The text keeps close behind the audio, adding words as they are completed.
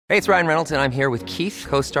Hey, it's Ryan Reynolds, and I'm here with Keith,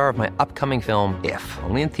 co-star of my upcoming film, If,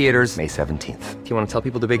 only in theaters May 17th. Do you want to tell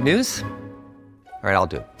people the big news? All right, I'll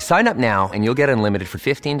do it. Sign up now and you'll get unlimited for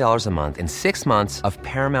 $15 a month and 6 months of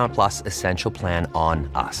Paramount Plus Essential Plan on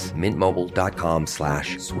us.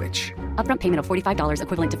 MintMobile.com/switch. Upfront payment of $45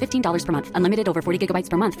 equivalent to $15 per month. Unlimited over 40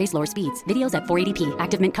 gigabytes per month. Face lower speeds. Videos at 480p.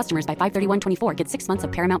 Active Mint customers by 531.24 get 6 months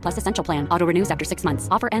of Paramount Plus Essential Plan. Auto renews after 6 months.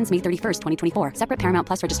 Offer ends May 31st, 2024. Separate Paramount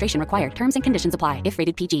Plus registration required. Terms and conditions apply if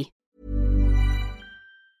rated PG.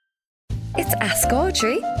 It's Ask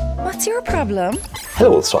Audrey. What's your problem?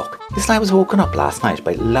 Hello, Stock. Listen, I was woken up last night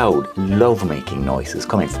by loud, love-making noises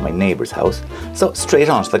coming from my neighbour's house. So, straight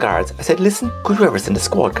on to the guards, I said, listen, could you ever send a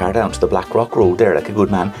squad car down to the Blackrock Road there like a good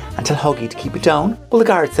man and tell Huggy to keep it down? Well, the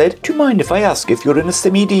guard said, do you mind if I ask if you're in a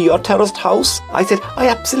semi-D or terraced house? I said, I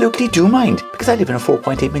absolutely do mind, because I live in a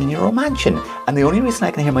 €4.8 million mansion. And the only reason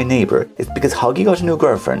I can hear my neighbour is because Huggy got a new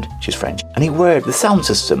girlfriend, she's French, and he wired the sound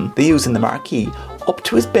system they use in the marquee up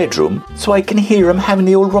to his bedroom so I can hear him having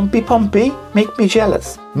the old rumpy pumpy. Make me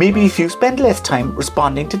jealous. Maybe if you spend less time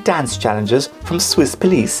responding to dance challenges from Swiss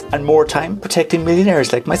police and more time protecting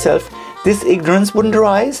millionaires like myself, this ignorance wouldn't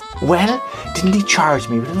arise. Well, didn't he charge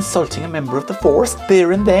me with insulting a member of the force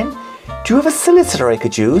there and then? Do you have a solicitor I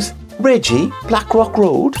could use? Reggie, Blackrock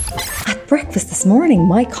Road. At breakfast this morning,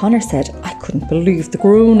 Mike Connor said, I couldn't believe the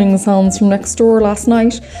groaning sounds from next door last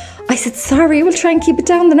night. I said, sorry, we'll try and keep it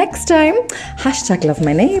down the next time. Hashtag love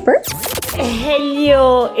my neighbour.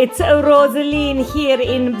 Hello, it's Rosaline here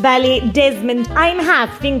in Ballydesmond. I'm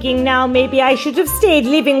half thinking now maybe I should have stayed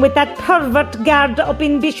living with that pervert guard up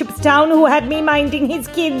in Bishopstown who had me minding his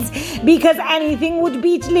kids, because anything would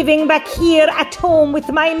beat living back here at home with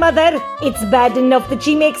my mother. It's bad enough that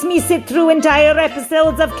she makes me sit through entire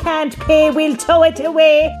episodes of Can't Pay, We'll Tow It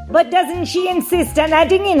Away, but doesn't she insist on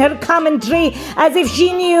adding in her commentary as if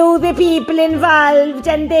she knew the people involved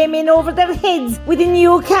and them in over their heads with a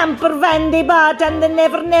new camper van they bought and the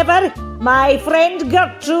Never Never. My friend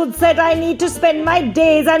Gertrude said I need to spend my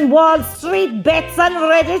days on Wall Street bets on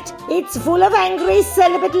Reddit. It's full of angry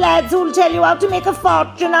celibate lads who'll tell you how to make a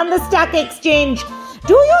fortune on the stock exchange.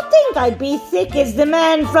 Do you think I'd be thick as the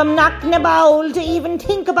man from Knocknabowl to even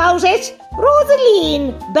think about it?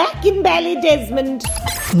 Rosaline, back in Ballydesmond.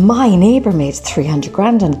 My neighbour made 300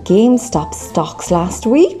 grand on GameStop stocks last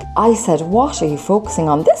week. I said, what are you focusing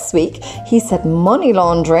on this week? He said, money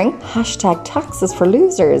laundering. Hashtag taxes for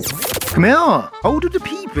losers. Come here. How do the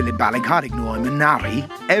people in Ballincollig know I'm a narry?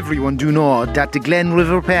 Everyone do know that the Glen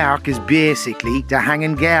River Park is basically the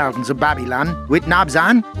hanging gardens of Babylon with knobs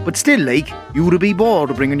on. But still, like, you would be bored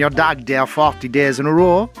of bringing your dog there 40 days in a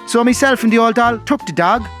row. So myself and the old doll took the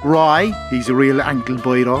dog, Roy, he's a real ankle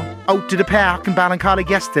biter, out to the park in Ballincollig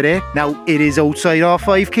yesterday. Now, it is outside our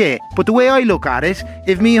 5k, but the way I look at it,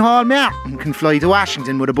 if me Hall Martin can fly to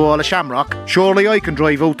Washington with a bowl of shamrock, surely I can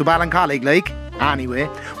drive out to Ballincollig, like. Anyway,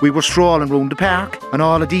 we were strolling round the park and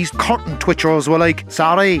all of these curtain twitchers were like,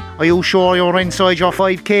 sorry, are you sure you're inside your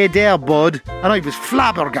 5k there, bud? And I was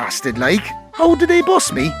flabbergasted, like. How did they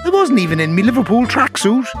bust me? I wasn't even in me Liverpool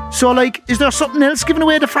tracksuit. So, like, is there something else giving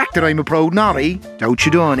away the fact that I'm a proud Norrie? Doubt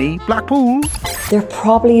you, Donny. Blackpool. They're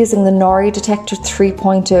probably using the Norrie Detector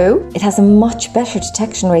 3.0. It has a much better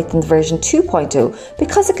detection rate than the version 2.0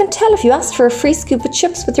 because it can tell if you asked for a free scoop of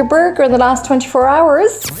chips with your burger in the last 24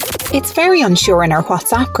 hours. It's very unsure in our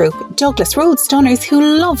WhatsApp group, Douglas Road Stunners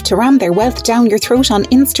who love to ram their wealth down your throat on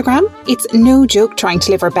Instagram. It's no joke trying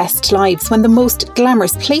to live our best lives when the most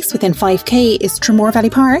glamorous place within 5k is Tramore Valley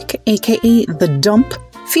Park, aka The Dump.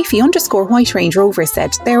 Fifi_White Range Rover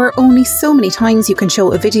said there are only so many times you can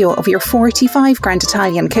show a video of your 45 grand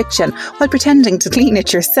Italian kitchen while pretending to clean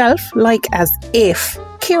it yourself, like as if.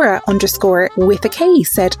 Kira_with a K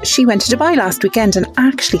said she went to Dubai last weekend and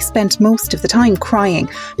actually spent most of the time crying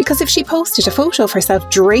because if she posted a photo of herself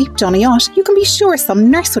draped on a yacht, you can be sure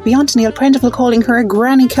some nurse would be on to Neil Prendeville calling her a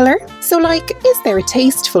granny killer. So like, is there a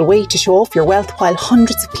tasteful way to show off your wealth while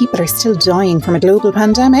hundreds of people are still dying from a global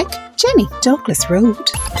pandemic? Jenny, Douglas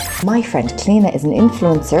Road. My friend Kalina is an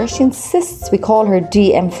influencer. She insists we call her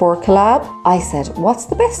DM4 Collab. I said, what's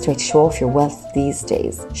the best way to show off your wealth these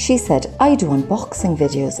days? She said, I do unboxing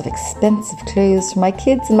videos of expensive clothes for my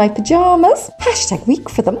kids in my pyjamas. Hashtag weak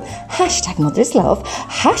for them. Hashtag mother's love.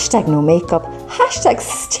 Hashtag no makeup. Hashtag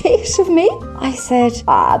state of me. I said,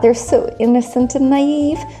 they're so innocent and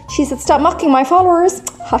naive. She said, stop mocking my followers.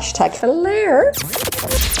 Hashtag hilarious.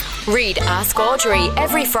 Read Ask Audrey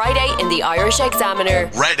every Friday in the Irish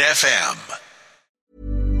Examiner. Red FM.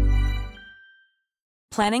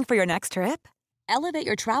 Planning for your next trip? Elevate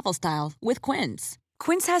your travel style with Quince.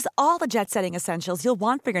 Quince has all the jet-setting essentials you'll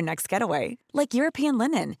want for your next getaway, like European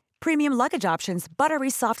linen, premium luggage options, buttery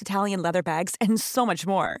soft Italian leather bags, and so much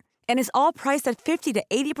more. And is all priced at 50 to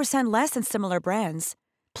 80% less than similar brands.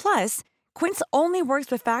 Plus, Quince only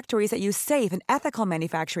works with factories that use safe and ethical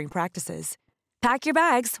manufacturing practices. Pack your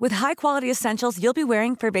bags with high-quality essentials you'll be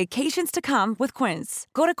wearing for vacations to come with Quince.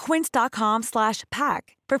 Go to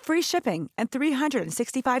quince.com/pack for free shipping and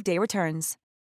 365-day returns.